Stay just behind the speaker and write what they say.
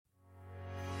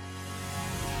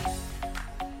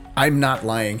I'm not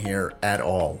lying here at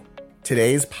all.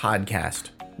 Today's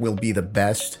podcast will be the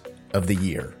best of the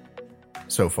year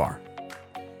so far.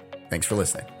 Thanks for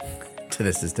listening to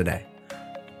This Is Today.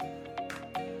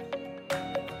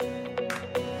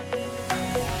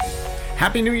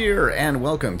 Happy New Year and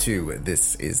welcome to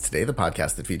This Is Today, the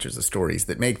podcast that features the stories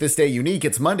that make this day unique.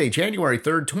 It's Monday, January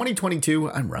 3rd,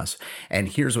 2022. I'm Russ, and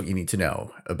here's what you need to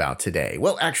know about today.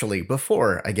 Well, actually,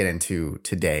 before I get into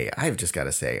today, I've just got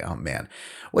to say, oh man,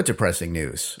 what depressing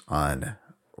news on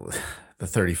the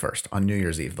 31st, on New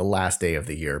Year's Eve, the last day of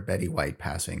the year, Betty White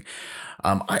passing.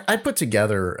 I put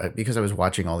together, because I was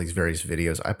watching all these various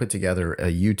videos, I put together a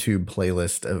YouTube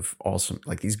playlist of awesome,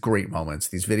 like these great moments,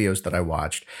 these videos that I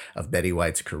watched of Betty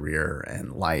White's career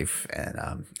and life. And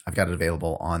I've got it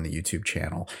available on the YouTube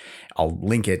channel. I'll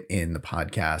link it in the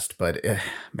podcast, but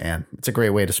man, it's a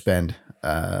great way to spend,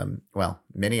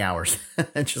 many hours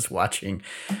just watching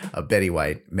Betty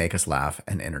White make us laugh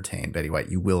and entertain. Betty White,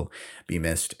 you will be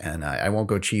missed. And I won't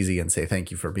go cheesy and say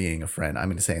thank you for being a friend. I'm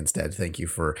going to say instead, thank you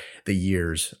for the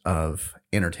years of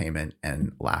entertainment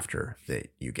and laughter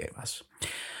that you gave us.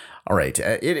 All right.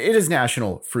 It is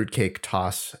National Fruitcake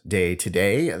Toss Day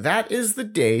today. That is the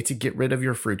day to get rid of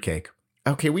your fruitcake.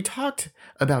 Okay, we talked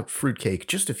about fruitcake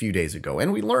just a few days ago,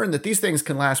 and we learned that these things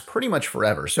can last pretty much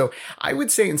forever. So I would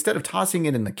say instead of tossing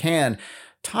it in the can,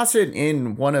 toss it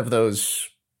in one of those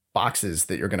boxes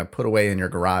that you're going to put away in your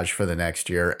garage for the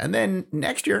next year. And then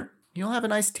next year, you'll have a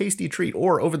nice tasty treat.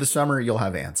 Or over the summer, you'll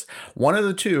have ants. One of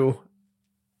the two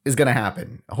is going to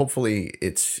happen. Hopefully,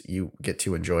 you get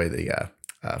to enjoy the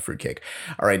fruitcake.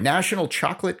 All right, National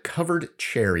Chocolate Covered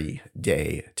Cherry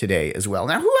Day today as well.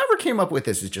 Now, whoever came up with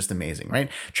this is just amazing, right?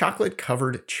 Chocolate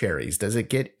covered cherries. Does it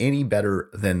get any better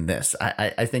than this?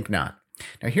 I think not.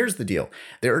 Now, here's the deal.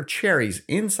 There are cherries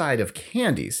inside of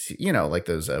candies, like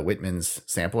those Whitman's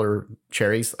sampler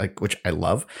cherries, which I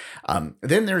love.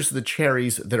 Then there's the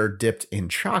cherries that are dipped in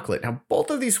chocolate. Now, both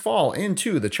of these fall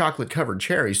into the chocolate covered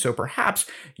cherries, so perhaps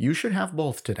you should have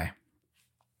both today.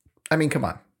 I mean, come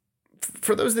on.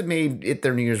 For those that made it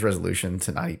their New Year's resolution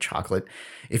to not eat chocolate,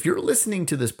 if you're listening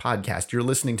to this podcast, you're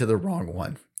listening to the wrong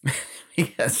one.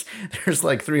 Because there's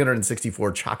like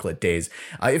 364 chocolate days.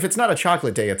 If it's not a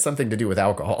chocolate day, it's something to do with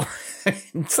alcohol.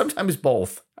 Sometimes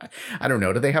both. I don't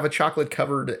know. Do they have a chocolate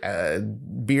covered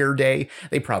beer day?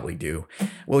 They probably do.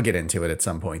 We'll get into it at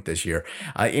some point this year.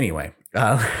 Anyway,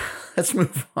 let's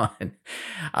move on.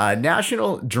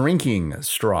 National Drinking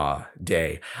Straw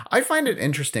Day. I find it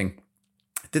interesting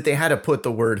that they had to put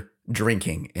the word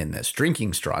drinking in this.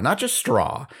 Drinking straw, not just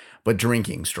straw, but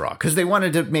drinking straw, because they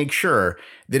wanted to make sure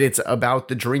that it's about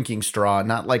the drinking straw,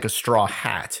 not like a straw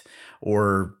hat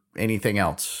or anything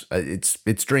else.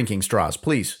 It's drinking straws.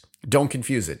 Please don't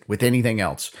confuse it with anything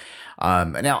else.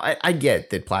 Now, I get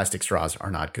that plastic straws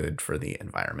are not good for the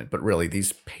environment, but really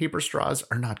these paper straws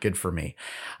are not good for me.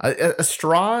 A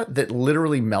straw that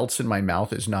literally melts in my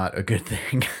mouth is not a good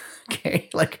thing. Okay,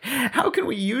 how can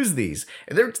we use these?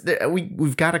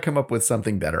 We've got to come up with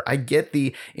something better. I get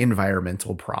the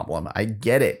environmental problem. I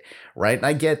get it, right? And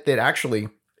I get that actually,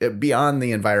 beyond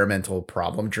the environmental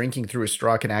problem, drinking through a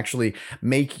straw can actually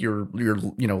make your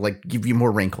give you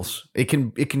more wrinkles. It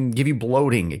can give you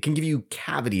bloating. It can give you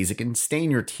cavities. It can stain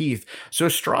your teeth. So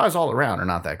straws all around are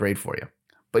not that great for you.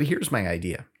 But here's my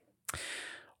idea.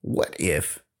 What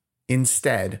if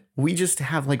instead, we just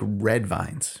have red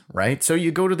vines, right? So you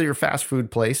go to your fast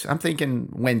food place. I'm thinking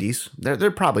Wendy's.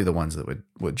 They're probably the ones that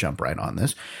would jump right on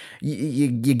this. You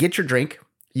get your drink,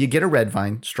 you get a red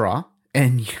vine straw,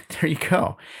 and there you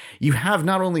go. You have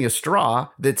not only a straw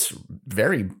that's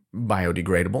very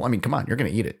biodegradable. I mean, come on, you're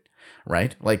going to eat it,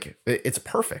 right? It's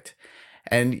perfect.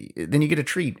 And then you get a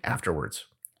treat afterwards.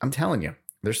 I'm telling you,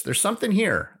 there's something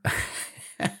here.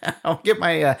 I'll get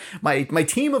my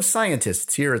team of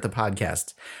scientists here at the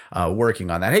podcast working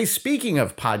on that. Hey, speaking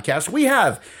of podcasts, we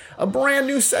have a brand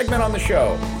new segment on the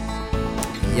show.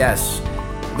 Yes,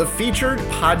 the featured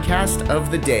podcast of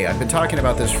the day. I've been talking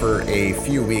about this for a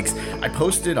few weeks. I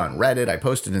posted on Reddit. I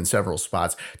posted in several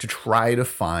spots to try to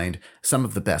find some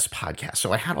of the best podcasts.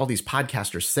 So I had all these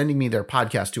podcasters sending me their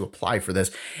podcast to apply for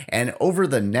this. And over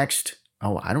the next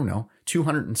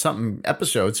 200 and something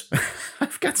episodes.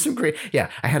 I've got some great,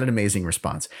 I had an amazing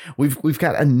response. We've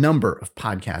got a number of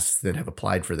podcasts that have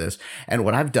applied for this. And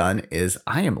what I've done is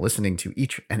I am listening to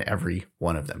each and every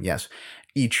one of them. Yes,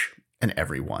 each and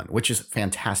every one, which is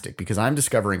fantastic because I'm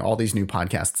discovering all these new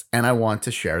podcasts and I want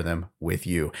to share them with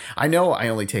you. I know I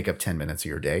only take up 10 minutes of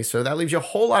your day, so that leaves you a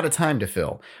whole lot of time to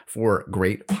fill for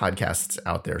great podcasts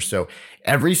out there. So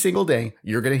every single day,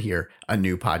 you're going to hear a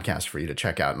new podcast for you to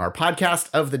check out. And our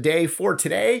podcast of the day for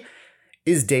today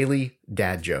is Daily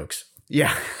Dad Jokes.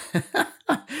 Yeah,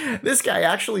 This guy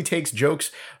actually takes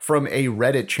jokes from a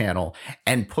Reddit channel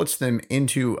and puts them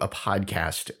into a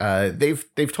podcast.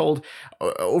 They've told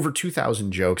over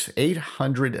 2,000 jokes,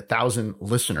 800,000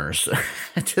 listeners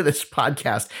to this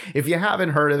podcast. If you haven't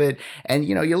heard of it and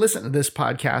you listen to this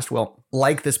podcast, well,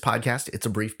 like this podcast, it's a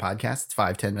brief podcast. It's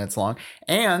 5-10 minutes long,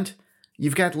 and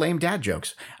you've got lame dad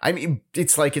jokes. I mean,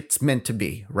 it's like it's meant to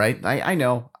be, right? I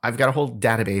know I've got a whole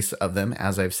database of them,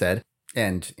 as I've said.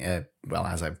 And,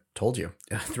 as I've told you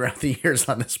throughout the years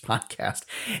on this podcast.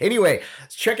 Anyway,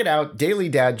 check it out. Daily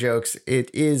Dad Jokes.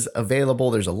 It is available.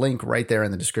 There's a link right there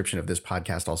in the description of this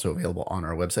podcast, also available on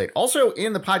our website. Also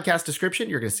in the podcast description,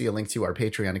 you're going to see a link to our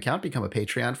Patreon account. Become a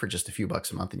Patreon for just a few bucks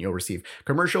a month, and you'll receive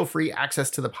commercial-free access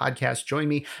to the podcast. Join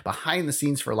me behind the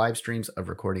scenes for live streams of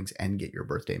recordings and get your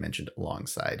birthday mentioned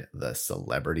alongside the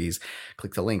celebrities.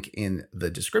 Click the link in the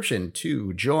description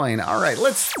to join. All right,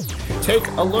 let's take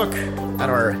a look at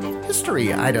our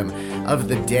history item of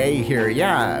the day here.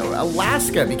 Yeah,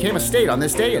 Alaska became a state on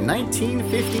this day in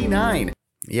 1959.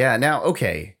 Yeah, now,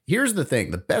 okay, here's the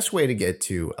thing. The best way to get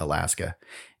to Alaska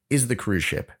is the cruise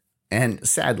ship. And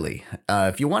sadly,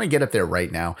 if you want to get up there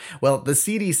right now, well, the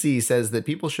CDC says that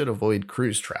people should avoid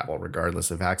cruise travel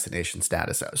regardless of vaccination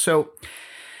status. So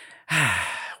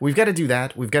we've got to do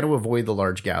that. We've got to avoid the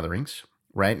large gatherings.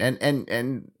 Right.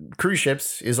 And cruise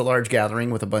ships is a large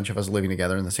gathering with a bunch of us living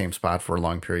together in the same spot for a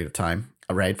long period of time.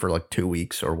 Right. For like 2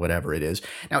 weeks or whatever it is.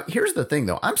 Now, here's the thing,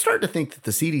 though. I'm starting to think that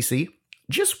the CDC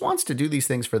just wants to do these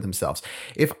things for themselves.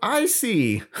 If I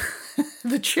see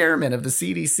the chairman of the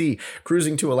CDC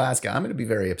cruising to Alaska, I'm going to be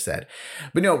very upset.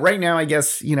 But no, right now, I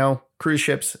guess, cruise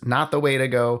ships, not the way to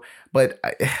go. But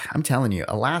I'm telling you,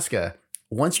 Alaska,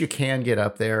 once you can get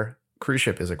up there, cruise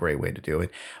ship is a great way to do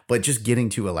it. But just getting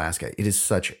to Alaska, it is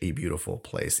such a beautiful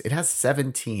place. It has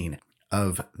 17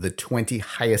 of the 20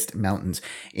 highest mountains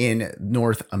in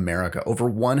North America, over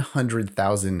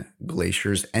 100,000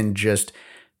 glaciers, and just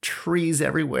trees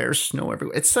everywhere, snow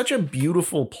everywhere. It's such a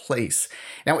beautiful place.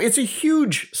 Now, it's a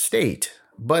huge state,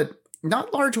 but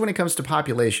not large when it comes to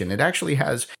population. It actually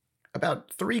has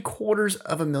about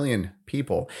 750,000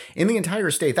 people in the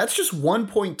entire state. That's just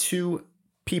 1.2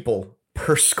 people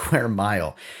per square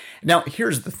mile. Now,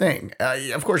 here's the thing.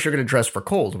 Of course, you're going to dress for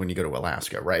cold when you go to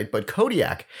Alaska, right? But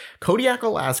Kodiak,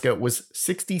 Alaska was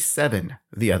 67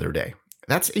 the other day.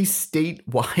 That's a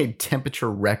statewide temperature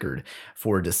record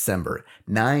for December,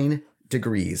 9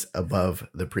 degrees above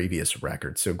the previous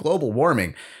record. So global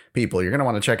warming, people, you're going to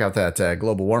want to check out that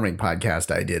global warming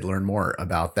podcast I did, learn more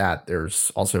about that. There's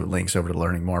also links over to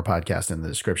Learning More podcast in the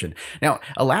description. Now,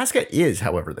 Alaska is,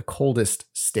 however, the coldest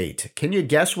state. Can you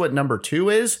guess what number 2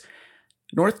 is?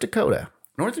 North Dakota.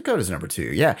 North Dakota's number 2.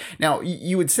 Yeah. Now,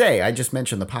 you would say, I just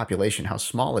mentioned the population, how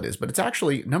small it is, but it's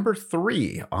actually number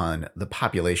 3 on the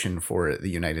population for the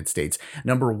United States.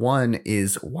 Number 1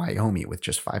 is Wyoming with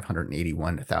just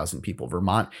 581,000 people.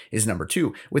 Vermont is number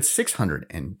 2 with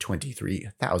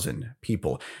 623,000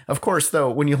 people. Of course,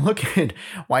 though, when you look at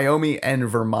Wyoming and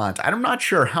Vermont, I'm not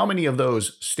sure how many of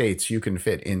those states you can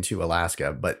fit into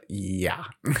Alaska, but yeah.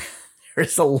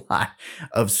 There's a lot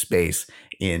of space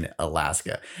in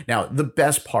Alaska. Now, the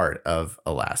best part of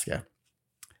Alaska,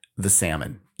 the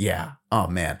salmon. Yeah. Oh,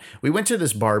 man. We went to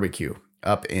this barbecue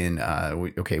up in,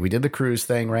 we did the cruise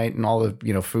thing, right? And all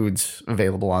the, foods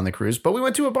available on the cruise. But we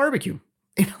went to a barbecue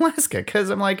in Alaska because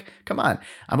I'm like, come on,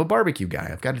 I'm a barbecue guy.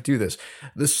 I've got to do this.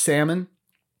 The salmon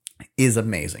is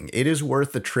amazing. It is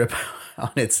worth the trip on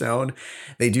its own.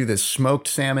 They do this smoked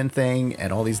salmon thing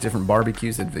at all these different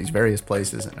barbecues at these various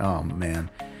places. And oh man,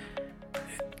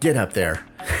 get up there.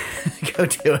 Go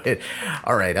do it.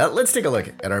 All right, let's take a look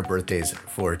at our birthdays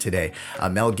for today.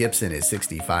 Mel Gibson is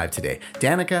 65 today.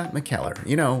 Danica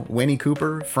McKellar, Winnie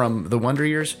Cooper from The Wonder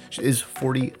Years, is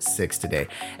 46 today.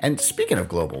 And speaking of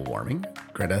global warming,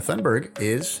 Greta Thunberg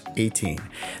is 18.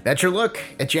 That's your look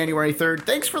at January 3rd.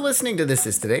 Thanks for listening to This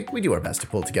Is Today. We do our best to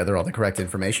pull together all the correct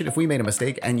information. If we made a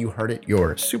mistake and you heard it,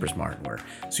 you're super smart and we're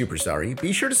super sorry.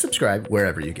 Be sure to subscribe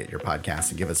wherever you get your podcasts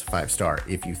and give us a 5-star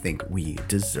if you think we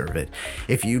deserve it.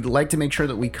 If you'd like to make sure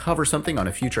that we cover something on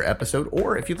a future episode,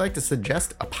 or if you'd like to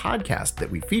suggest a podcast that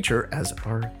we feature as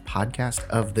our podcast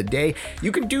of the day,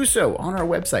 you can do so on our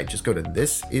website. Just go to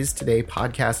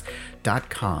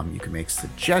thisistodaypodcast.com. You can make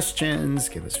suggestions,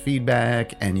 give us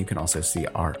feedback, and you can also see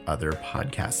our other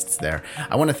podcasts there.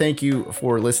 I want to thank you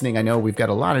for listening. I know we've got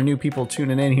a lot of new people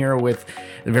tuning in here with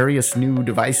the various new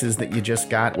devices that you just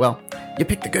got. Well, you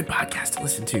picked a good podcast to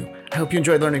listen to. I hope you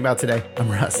enjoyed learning about today.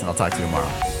 I'm Russ, and I'll talk to you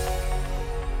tomorrow.